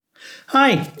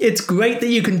Hi, it's great that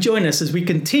you can join us as we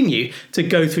continue to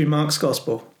go through Mark's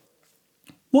Gospel.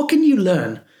 What can you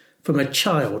learn from a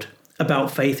child about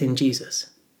faith in Jesus?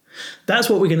 That's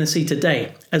what we're going to see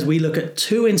today as we look at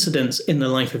two incidents in the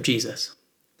life of Jesus.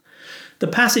 The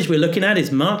passage we're looking at is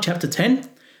Mark chapter 10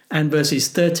 and verses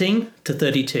 13 to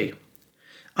 32.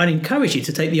 I'd encourage you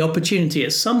to take the opportunity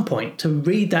at some point to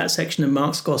read that section of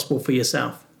Mark's Gospel for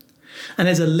yourself. And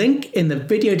there's a link in the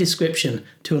video description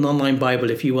to an online Bible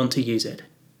if you want to use it.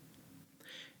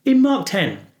 In Mark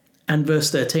 10 and verse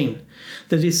 13,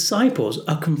 the disciples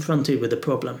are confronted with a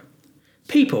problem.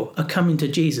 People are coming to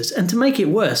Jesus, and to make it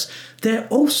worse, they're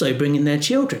also bringing their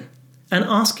children and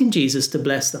asking Jesus to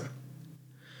bless them.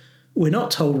 We're not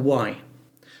told why.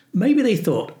 Maybe they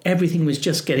thought everything was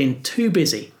just getting too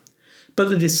busy, but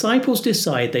the disciples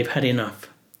decide they've had enough.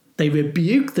 They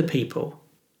rebuke the people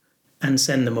and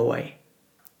send them away.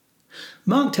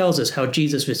 Mark tells us how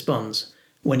Jesus responds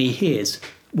when he hears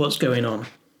what's going on.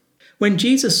 When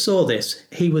Jesus saw this,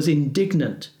 he was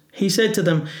indignant. He said to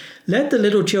them, "Let the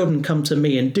little children come to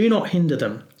me and do not hinder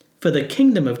them, for the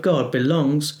kingdom of God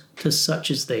belongs to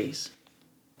such as these."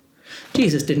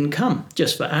 Jesus didn't come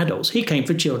just for adults, he came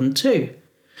for children too.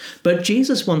 But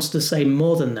Jesus wants to say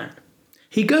more than that.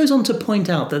 He goes on to point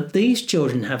out that these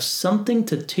children have something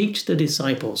to teach the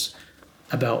disciples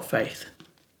about faith.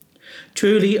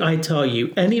 "Truly, I tell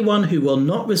you, anyone who will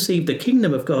not receive the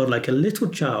kingdom of God like a little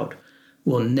child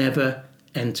will never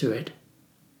enter it."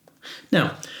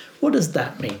 Now, what does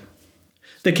that mean?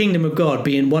 The kingdom of God,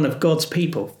 being one of God's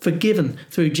people, forgiven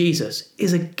through Jesus,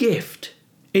 is a gift.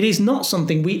 It is not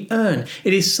something we earn.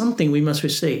 It is something we must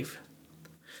receive.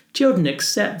 Children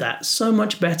accept that so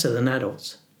much better than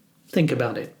adults. Think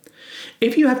about it.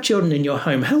 If you have children in your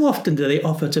home, how often do they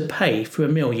offer to pay for a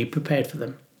meal you prepared for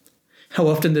them? How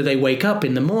often do they wake up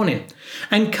in the morning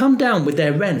and come down with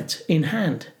their rent in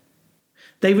hand?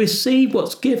 They receive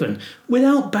what's given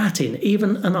without batting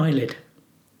even an eyelid.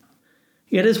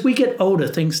 Yet as we get older,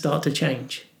 things start to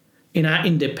change. In our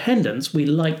independence, we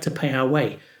like to pay our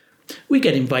way. We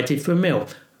get invited for a meal.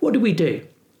 What do?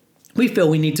 We feel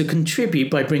we need to contribute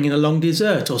by bringing along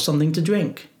dessert or something to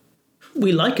drink.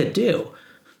 We like a deal,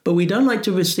 but we don't like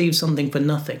to receive something for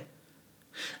nothing.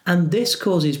 And this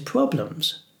causes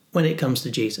problems when it comes to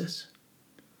Jesus.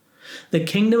 The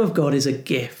kingdom of God is a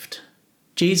gift.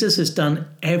 Jesus has done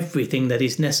everything that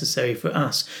is necessary for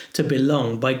us to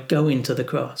belong by going to the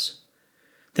cross.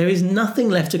 There is nothing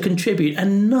left to contribute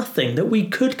and nothing that we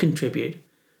could contribute.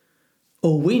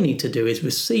 All we need to do is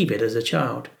receive it as a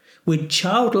child, with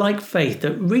childlike faith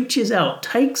that reaches out,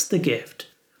 takes the gift,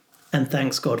 and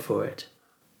thanks God for it.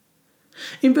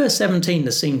 In verse 17,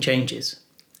 the scene changes.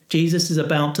 Jesus is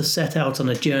about to set out on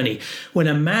a journey when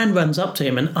a man runs up to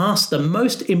him and asks the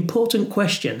most important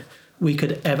question we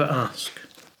could ever ask.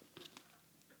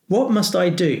 "What must I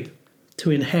do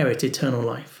to inherit eternal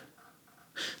life?"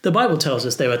 The Bible tells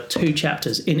us there are two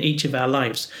chapters in each of our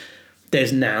lives.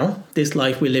 There's now, this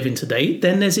life we live in today,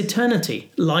 then there's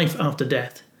eternity, life after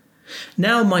death.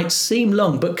 Now might seem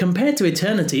long, but compared to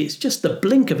eternity, it's just the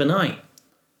blink of an eye.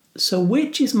 So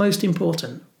which is most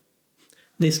important?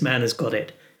 This man has got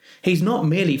it. He's not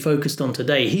merely focused on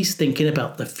today, he's thinking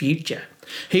about the future.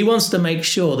 He wants to make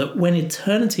sure that when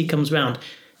eternity comes round,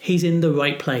 he's in the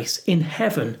right place, in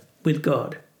heaven with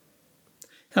God.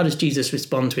 How does Jesus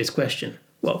respond to his question?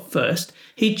 Well, first,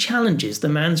 he challenges the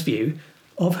man's view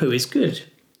of who is good.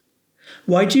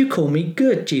 "Why do you call me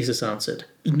good?" Jesus answered.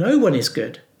 "No one is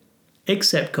good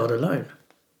except God alone."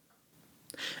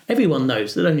 Everyone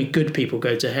knows that only good people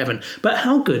go to heaven, but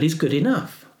how good is good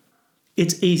enough?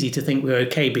 It's easy to think we're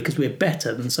okay because we're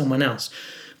better than someone else,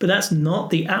 but that's not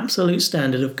the absolute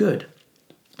standard of good.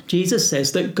 Jesus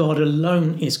says that God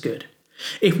alone is good.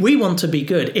 If we want to be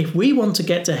good, if we want to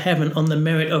get to heaven on the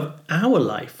merit of our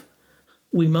life,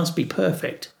 we must be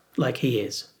perfect like he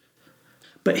is.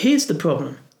 But here's the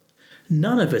problem.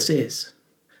 None of us is.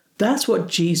 That's what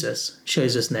Jesus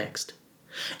shows us next.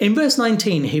 In verse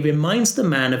 19, he reminds the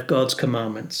man of God's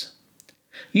commandments.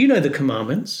 You know the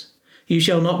commandments. You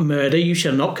shall not murder, you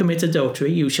shall not commit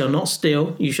adultery, you shall not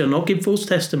steal, you shall not give false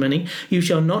testimony, you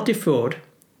shall not defraud.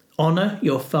 Honor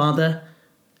your father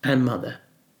and mother.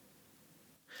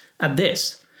 At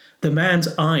this, the man's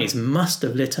eyes must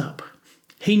have lit up.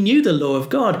 He knew the law of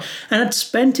God and had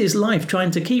spent his life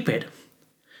trying to keep it.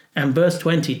 And verse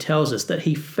 20 tells us that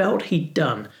he felt he'd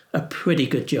done a pretty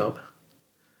good job.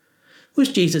 Was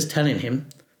Jesus telling him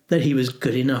that he was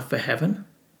good enough for heaven?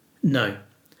 No.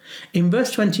 In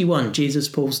verse 21, Jesus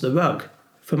pulls the rug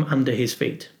from under his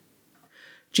feet.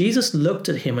 Jesus looked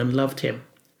at him and loved him.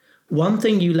 "One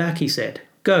thing you lack," he said.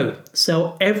 Go,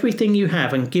 sell everything you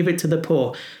have and give it to the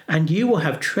poor, and you will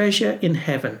have treasure in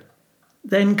heaven.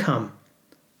 Then come,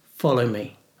 follow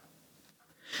me."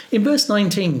 In verse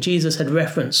 19, Jesus had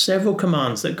referenced several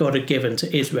commands that God had given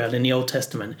to Israel in the Old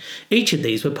Testament. Each of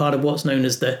these were part of what's known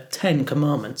as the 10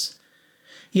 Commandments.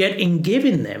 Yet in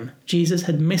giving them, Jesus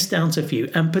had missed out a few,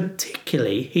 and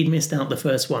particularly he'd missed out the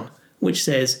first one, which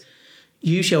says,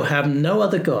 "You shall have no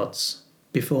other gods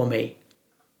before me."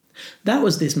 That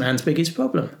was this man's biggest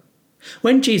problem.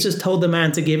 When Jesus told the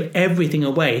man to give everything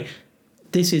away,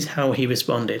 this is how he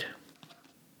responded.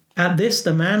 At this,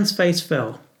 the man's face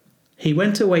fell. He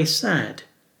went away sad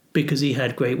because he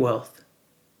had great wealth.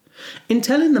 In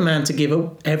telling the man to give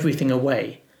everything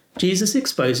away, Jesus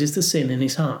exposes the sin in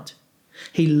his heart.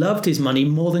 He loved his money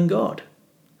more than God.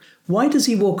 Why does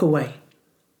he walk away?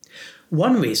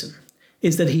 One reason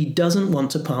is that he doesn't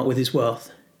want to part with his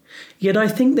wealth. Yet I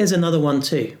think there's another one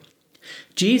too.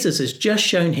 Jesus has just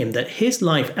shown him that his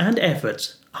life and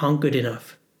efforts aren't good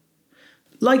enough.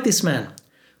 Like this man,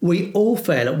 we all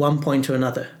fail at one point or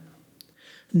another.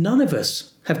 None of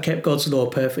us have kept God's law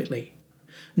perfectly.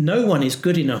 No one is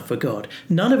good enough for God.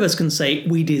 None of us can say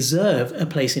we deserve a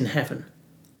place in heaven.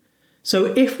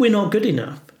 So if we're not good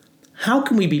enough, how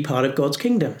can we be part of God's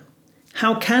kingdom?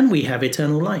 How can we have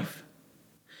eternal life?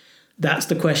 That's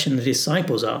the question the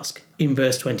disciples ask in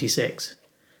verse 26.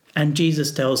 And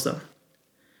Jesus tells them,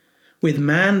 "With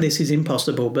man this is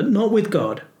impossible, but not with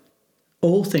God.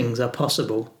 All things are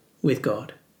possible with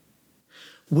God."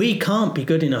 We can't be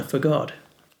good enough for God.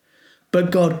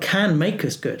 But God can make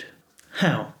us good.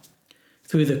 How?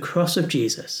 Through the cross of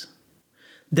Jesus.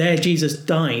 There Jesus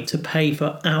died to pay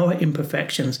for our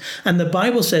imperfections. And the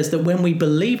Bible says that when we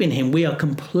believe in him, we are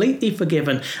completely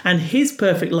forgiven and his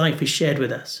perfect life is shared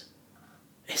with us.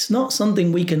 It's not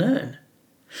something we can earn.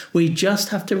 We just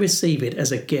have to receive it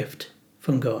as a gift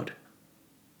from God.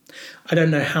 I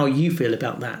don't know how you feel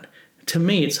about that. To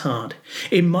me, it's hard.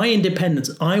 In my independence,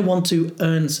 I want to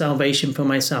earn salvation for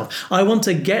myself. I want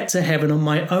to get to heaven on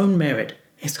my own merit.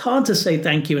 It's hard to say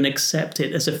thank you and accept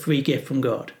it as a free gift from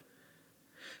God.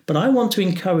 But I want to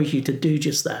encourage you to do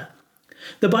just that.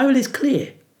 The Bible is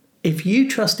clear. If you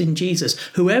trust in Jesus,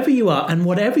 whoever you are and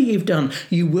whatever you've done,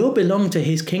 you will belong to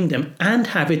his kingdom and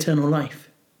have eternal life.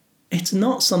 It's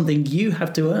not something you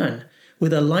have to earn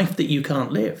with a life that you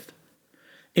can't live.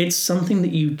 It's something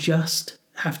that you just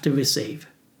have to receive.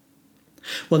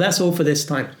 Well, that's all for this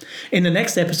time. In the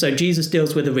next episode, Jesus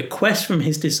deals with a request from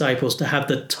his disciples to have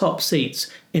the top seats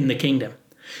in the kingdom,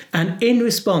 and in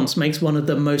response makes one of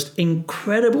the most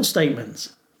incredible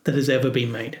statements that has ever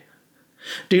been made.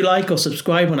 Do like or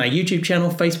subscribe on our YouTube channel,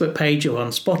 Facebook page, or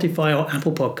on Spotify or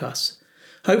Apple Podcasts.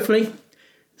 Hopefully,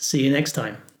 see you next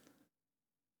time.